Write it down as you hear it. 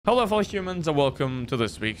Hello fellow humans and welcome to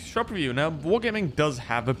this week's shop review. Now, Wargaming does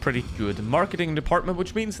have a pretty good marketing department,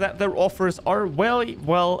 which means that their offers are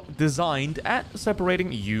well designed at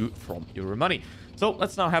separating you from your money. So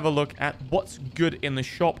let's now have a look at what's good in the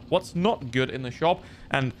shop, what's not good in the shop,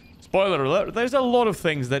 and spoiler alert, there's a lot of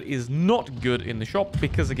things that is not good in the shop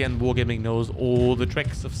because, again, Wargaming knows all the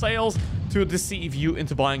tricks of sales to deceive you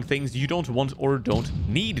into buying things you don't want or don't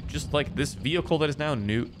need, just like this vehicle that is now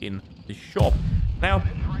new in the shop. Now,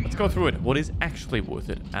 let's go through it. What is actually worth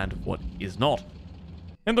it and what is not?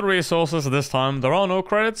 In the resources this time, there are no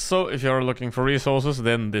credits, so if you're looking for resources,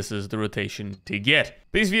 then this is the rotation to get.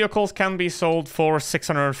 These vehicles can be sold for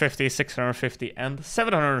 650, 650, and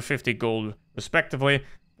 750 gold, respectively,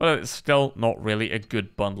 but it's still not really a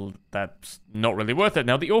good bundle. That's not really worth it.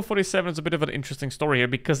 Now, the 047 is a bit of an interesting story here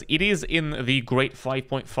because it is in the great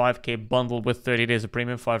 5.5k bundle with 30 days of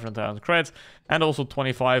premium, 500,000 credits, and also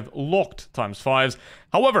 25 locked times 5s.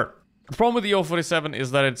 However, the problem with the 047 is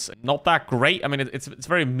that it's not that great. I mean, it's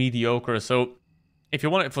very mediocre, so if you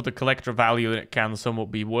want it for the collector value, then it can somewhat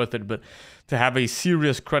be worth it, but to have a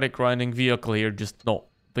serious credit grinding vehicle here, just not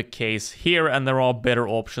the case here, and there are better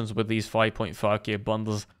options with these 5.5k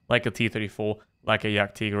bundles, like a T-34, like a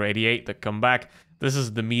Yak Tigre 88 that come back. This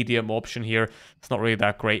is the medium option here. It's not really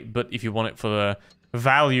that great, but if you want it for the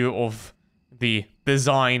value of the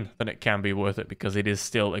design, then it can be worth it because it is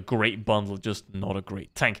still a great bundle, just not a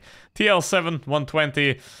great tank. TL7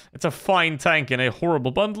 120, it's a fine tank in a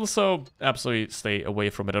horrible bundle, so absolutely stay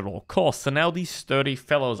away from it at all costs. And now these sturdy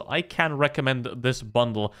fellows, I can recommend this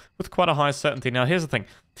bundle with quite a high certainty. Now here's the thing,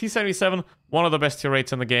 T77, one of the best tier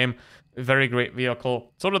rates in the game, very great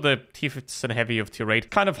vehicle, sort of the T-50 and heavy of tier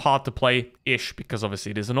 8, kind of hard to play-ish because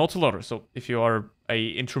obviously it is an autoloader, so if you are a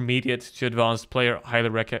intermediate to advanced player, highly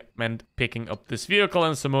recommend picking up this vehicle,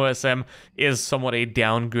 and Samoa SM is somewhat a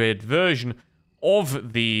downgraded version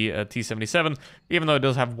of the T77, even though it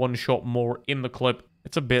does have one shot more in the clip.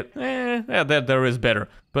 It's a bit, yeah, there is better,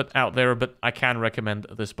 but out there, but I can recommend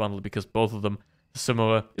this bundle because both of them,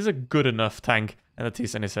 Samoa is a good enough tank, and the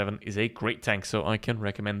T77 is a great tank, so I can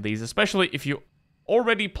recommend these, especially if you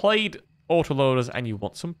already played autoloaders and you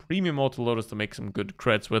want some premium autoloaders to make some good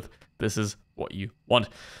creds with. This is what you want,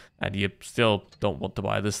 and you still don't want to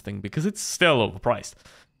buy this thing because it's still overpriced.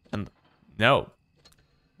 And no,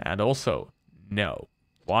 and also no.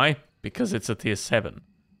 Why? Because it's a tier 7.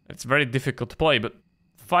 It's very difficult to play, but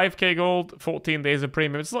 5k gold, 14 days of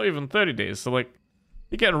premium, it's not even 30 days, so like,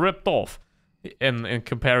 you're getting ripped off in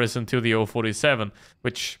comparison to the 047,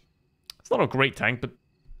 which it's not a great tank, but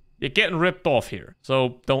you're getting ripped off here,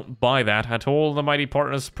 so don't buy that at all. The Mighty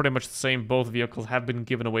Partners, pretty much the same. Both vehicles have been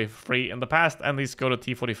given away for free in the past, and the Skoda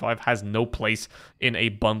T45 has no place in a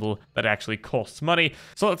bundle that actually costs money.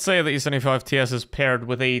 So let's say the E75 TS is paired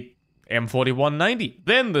with a M4190.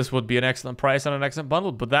 Then this would be an excellent price and an excellent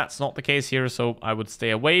bundle, but that's not the case here, so I would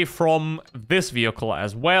stay away from this vehicle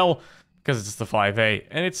as well, because it's the 5A,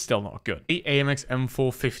 and it's still not good. The AMX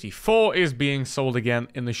M454 is being sold again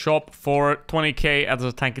in the shop for 20k as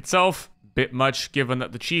a tank itself. Bit much, given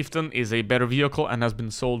that the Chieftain is a better vehicle and has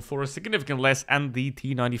been sold for a significant less, and the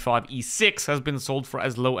T95 E6 has been sold for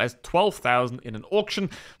as low as 12,000 in an auction,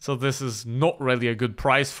 so this is not really a good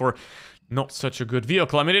price for not such a good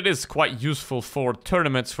vehicle. I mean, it is quite useful for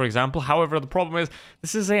tournaments, for example. However, the problem is,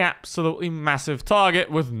 this is a absolutely massive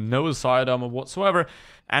target with no side armor whatsoever,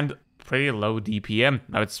 and pretty low DPM.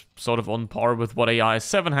 Now, it's sort of on par with what a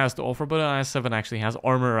IS-7 has to offer, but an IS-7 actually has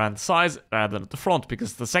armor around the sides rather than at the front,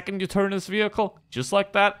 because the second you turn this vehicle, just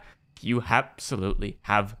like that, you absolutely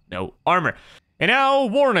have no armor. And now,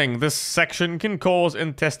 warning, this section can cause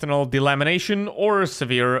intestinal delamination or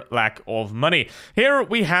severe lack of money. Here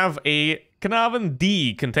we have a Caernarvon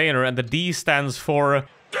D container, and the D stands for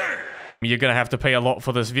you're going to have to pay a lot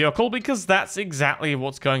for this vehicle, because that's exactly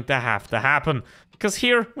what's going to have to happen. Because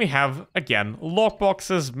here we have, again,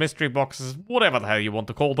 lockboxes, mystery boxes, whatever the hell you want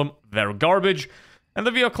to call them. They're garbage. And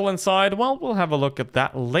the vehicle inside, well, we'll have a look at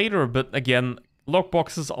that later. But again,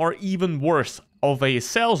 lockboxes are even worse of a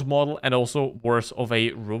sales model and also worse of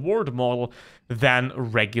a reward model than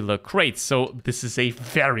regular crates. So this is a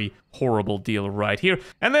very horrible deal right here.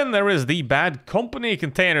 And then there is the bad company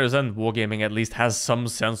containers, and Wargaming at least has some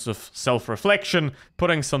sense of self-reflection,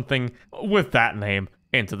 putting something with that name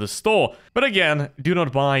into the store. But again, do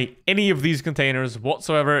not buy any of these containers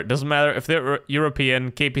whatsoever. It doesn't matter if they're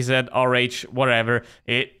European, KPZ, RH, whatever.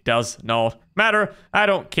 It does not matter. I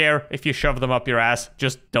don't care if you shove them up your ass.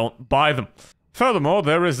 Just don't buy them. Furthermore,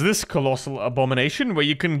 there is this colossal abomination where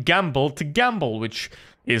you can gamble to gamble, which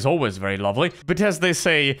is always very lovely. But as they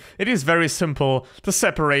say, it is very simple to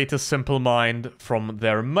separate a simple mind from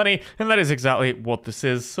their money, and that is exactly what this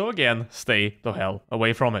is. So again, stay the hell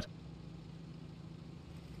away from it.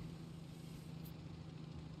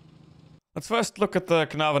 Let's first look at the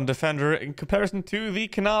Caernarvon Defender in comparison to the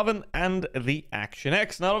Caernarvon and the Action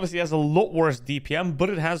X. Now, obviously, it has a lot worse DPM, but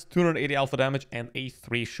it has 280 alpha damage and a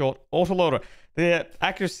 3-shot autoloader. The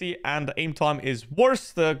accuracy and aim time is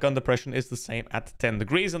worse. The gun depression is the same at 10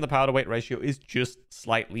 degrees, and the power to weight ratio is just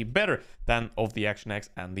slightly better than of the Action X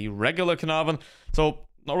and the regular Caernarvon. So,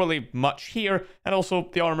 not really much here, and also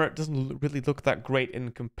the armor doesn't really look that great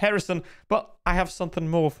in comparison, but I have something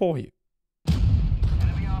more for you.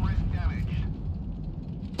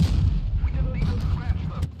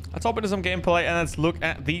 Let's hop into some gameplay and let's look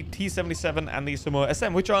at the T77 and the Samoa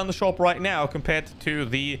SM, which are in the shop right now compared to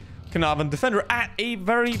the Caernarvon Defender at a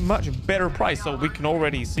very much better price. So we can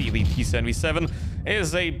already see the T77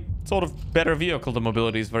 is a sort of better vehicle. The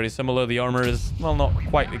mobility is very similar. The armor is, well, not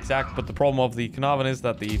quite exact, but the problem of the Caernarvon is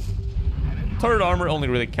that the turret armor only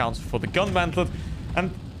really counts for the gun mantlet,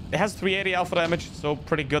 and it has 380 alpha damage, so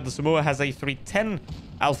pretty good. The Samoa has a 310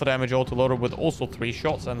 alpha damage autoloader with also 3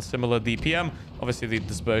 shots and similar DPM. Obviously, the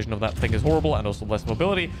dispersion of that thing is horrible and also less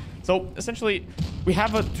mobility. So, essentially, we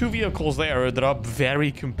have two vehicles there that are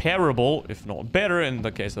very comparable, if not better, in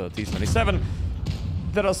the case of the T77,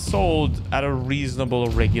 that are sold at a reasonable,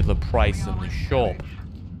 regular price in the shop.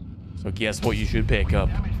 So, guess what you should pick up?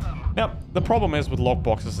 Now, the problem is with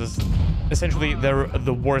lockboxes is essentially they're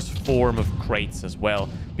the worst form of crates as well,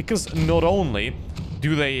 because not only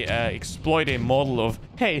do they exploit a model of,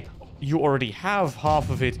 hey, you already have half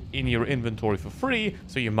of it in your inventory for free,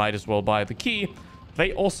 so you might as well buy the key.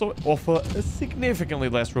 They also offer significantly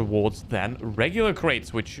less rewards than regular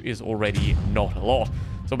crates, which is already not a lot.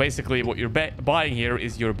 So basically what you're buying here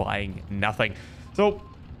is you're buying nothing. So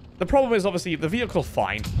the problem is obviously the vehicle's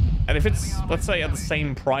fine. And if it's, let's say, at the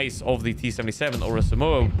same price of the T77 or a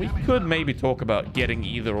Samoa, we could maybe talk about getting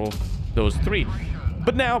either of those three.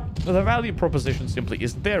 But now, the value proposition simply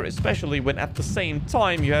isn't there, especially when at the same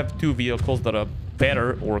time you have two vehicles that are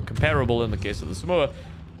better or comparable in the case of the Samoa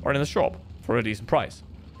are in the shop for a decent price.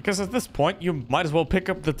 Because at this point, you might as well pick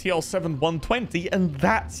up the TL7 120, and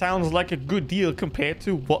that sounds like a good deal compared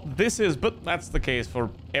to what this is. But that's the case for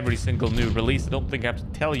every single new release. I don't think I have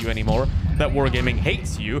to tell you anymore that Wargaming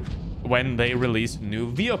hates you when they release new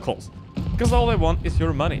vehicles, because all they want is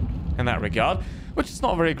your money in that regard, which is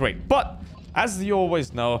not very great. But as you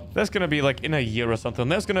always know, there's going to be, like, in a year or something,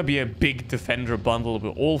 there's going to be a big Defender bundle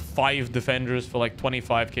with all 5 Defenders for, like,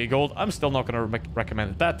 25k gold. I'm still not going to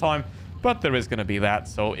recommend it that time, but there is going to be that,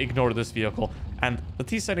 so ignore this vehicle. And the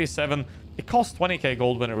T77, it cost 20k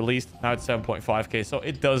gold when it released. Now it's 7.5k, so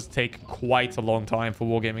it does take quite a long time for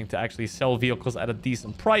Wargaming to actually sell vehicles at a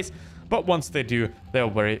decent price. But once they do, they're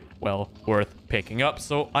very well worth picking up.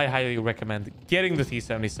 So I highly recommend getting the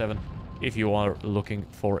T77 if you are looking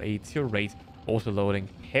for a tier rate autoloading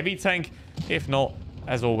heavy tank. If not,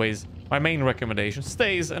 as always, my main recommendation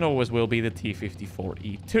stays and always will be the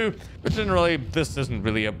T54E2. But generally, this isn't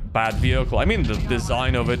really a bad vehicle. I mean, the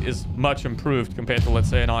design of it is much improved compared to, let's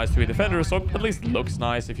say, an IS-3 Defender, so at least it looks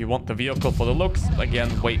nice. If you want the vehicle for the looks,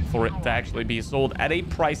 again, wait for it to actually be sold at a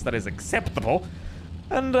price that is acceptable.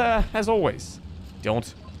 And as always,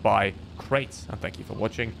 don't buy crates. And thank you for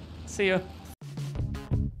watching. See ya.